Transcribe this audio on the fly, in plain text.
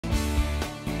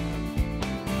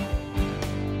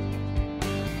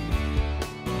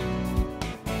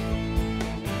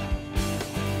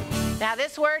Now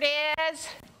this word is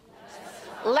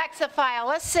lexiphile.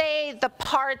 Let's say the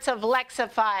parts of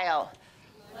lexiphile.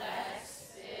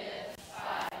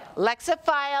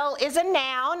 Lexiphile is a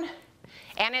noun,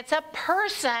 and it's a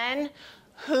person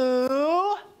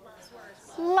who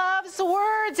loves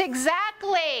words.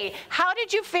 Exactly. How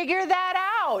did you figure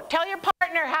that out? Tell your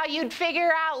partner how you'd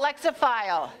figure out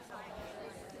lexiphile.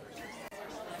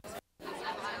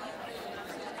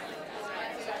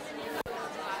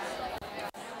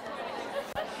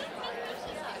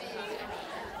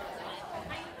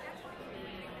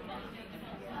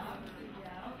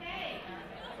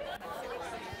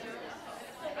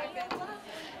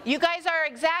 You guys are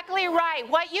exactly right.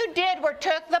 What you did were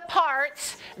took the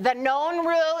parts, the known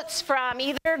roots from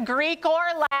either Greek or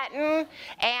Latin,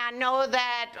 and know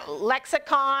that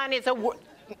lexicon is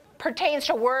pertains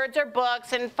to words or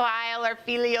books, and phile or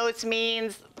philios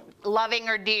means loving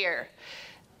or dear.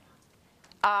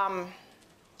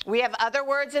 We have other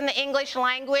words in the English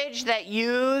language that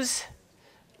use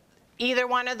either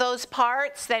one of those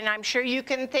parts, then I'm sure you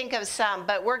can think of some.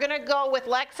 But we're going to go with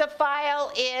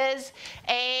lexiphile is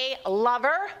a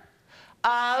lover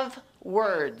of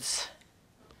words.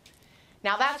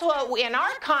 Now that's what, in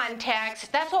our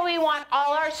context, that's what we want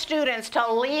all our students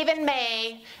to leave in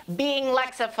May, being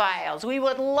lexiphiles. We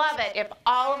would love it if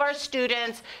all of our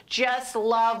students just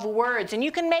love words. And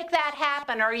you can make that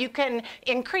happen, or you can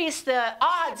increase the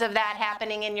odds of that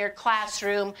happening in your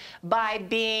classroom by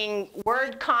being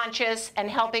word conscious and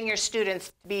helping your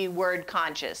students be word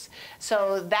conscious.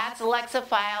 So that's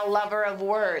lexiphile, lover of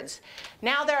words.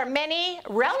 Now there are many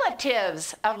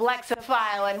relatives of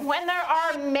lexiphile, and when there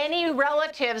are many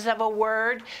relatives of a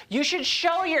word, you should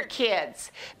show your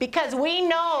kids, because we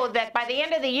know that by the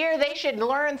end of the year they should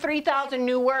learn 3,000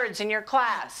 new words in your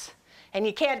class, and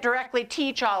you can't directly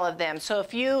teach all of them. So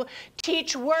if you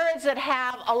teach words that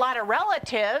have a lot of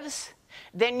relatives,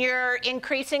 then you're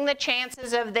increasing the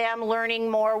chances of them learning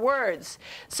more words.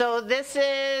 So this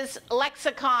is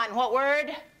lexicon. What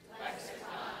word?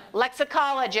 Lexicon.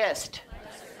 Lexicologist.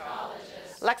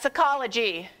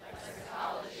 Lexicology.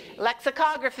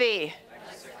 Lexicography.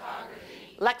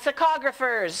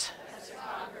 Lexicographers.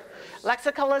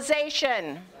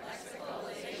 Lexicalization.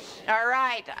 All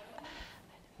right.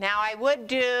 Now I would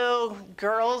do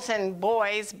girls and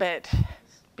boys, but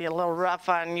be a little rough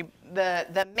on you,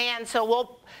 the men. So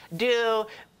we'll do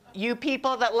you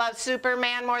people that love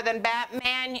Superman more than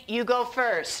Batman. You go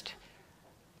first.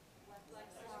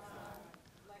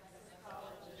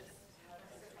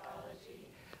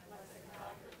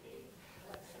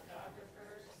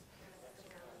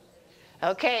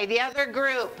 Okay, the other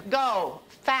group, go,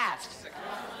 fast.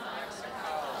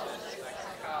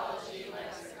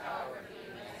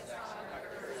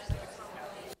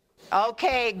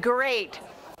 Okay, great.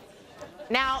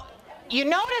 Now, you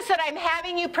notice that I'm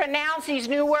having you pronounce these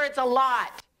new words a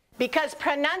lot, because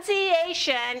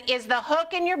pronunciation is the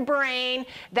hook in your brain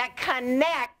that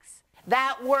connects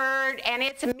that word and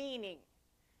its meaning.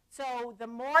 So the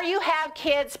more you have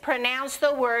kids pronounce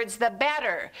the words, the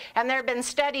better. And there have been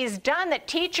studies done that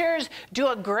teachers do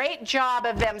a great job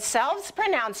of themselves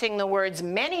pronouncing the words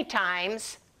many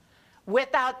times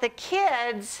without the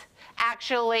kids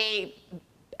actually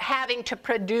having to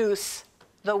produce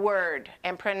the word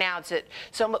and pronounce it.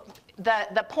 So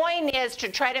the point is to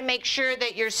try to make sure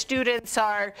that your students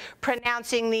are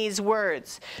pronouncing these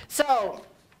words. So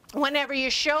whenever you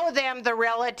show them the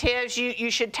relatives, you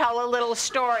should tell a little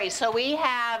story. So we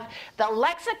have the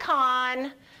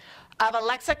lexicon of a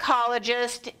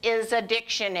lexicologist is a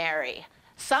dictionary.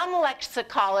 Some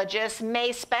lexicologists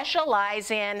may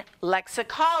specialize in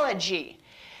lexicology.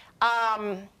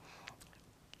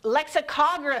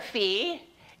 Lexicography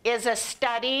is a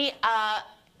study,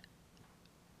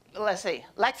 let's see,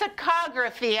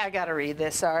 lexicography, I gotta read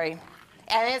this, sorry.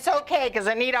 And it's okay, because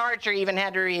Anita Archer even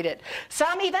had to read it.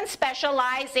 Some even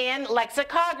specialize in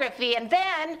lexicography, and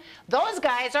then those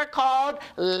guys are called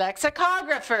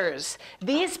lexicographers.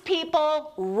 These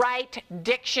people write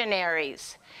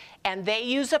dictionaries, and they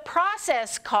use a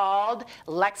process called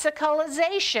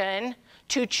lexicalization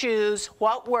to choose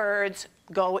what words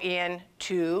go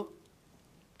into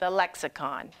the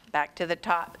lexicon. Back to the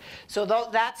top. So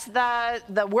that's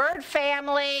the word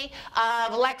family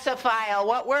of lexiphile.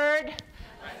 What word?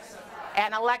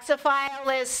 And a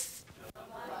lexiphile is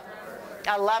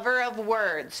a lover of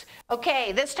words.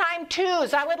 Okay, this time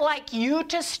twos. I would like you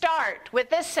to start with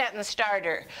this sentence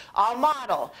starter. I'll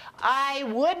model. I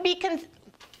would be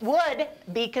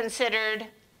considered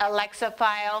a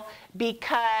lexiphile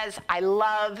because I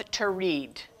love to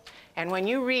read. And when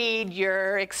you read,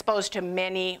 you're exposed to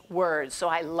many words. So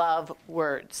I love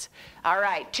words. All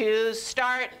right, twos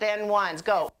start, then ones.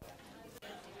 Go.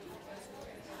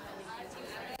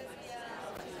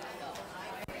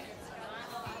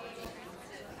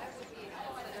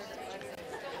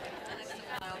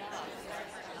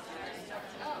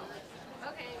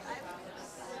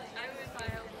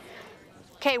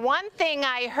 Okay, one thing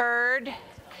I heard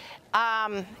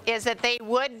is that they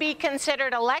would be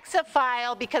considered a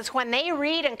lexophile because when they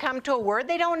read and come to a word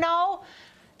they don't know,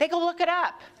 they go look it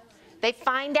up. They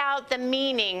find out the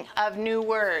meaning of new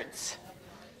words.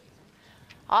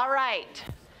 All right,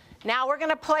 now we're going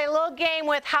to play a little game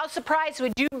with how surprised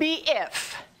would you be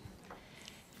if.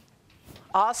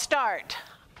 I'll start.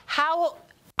 How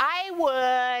I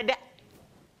would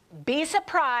be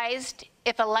surprised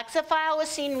if a lexophile was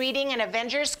seen reading an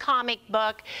Avengers comic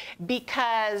book,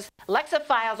 because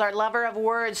lexophiles are lover of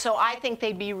words, so I think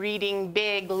they'd be reading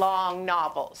big, long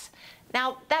novels.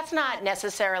 Now, that's not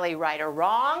necessarily right or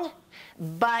wrong,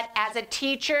 but as a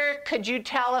teacher, could you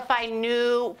tell if I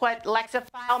knew what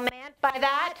lexophile meant by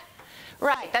that?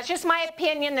 Right, that's just my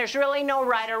opinion. There's really no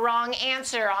right or wrong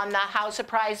answer on the how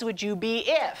surprised would you be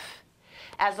if.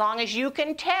 As long as you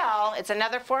can tell, it's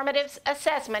another formative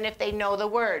assessment if they know the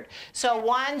word. So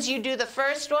ones, you do the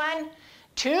first one.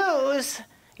 Twos,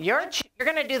 you're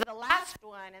going to do the last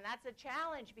one, and that's a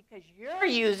challenge because you're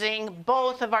using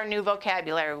both of our new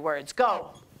vocabulary words. Go.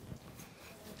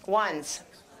 Ones.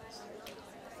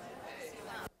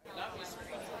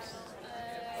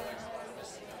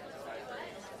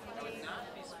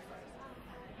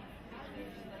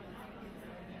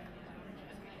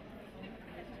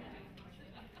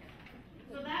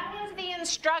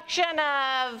 Instruction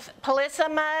of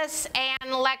polysemous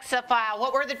and lexophile.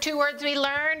 What were the two words we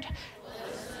learned?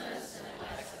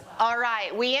 All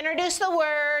right, we introduced the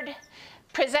word,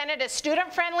 presented a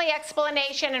student-friendly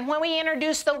explanation, and when we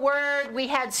introduced the word, we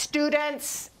had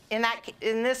students, in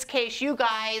this case you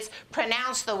guys,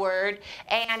 pronounce the word,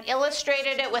 and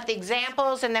illustrated it with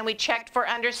examples, and then we checked for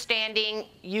understanding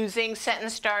using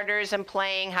sentence starters and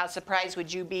playing how surprised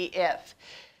would you be if.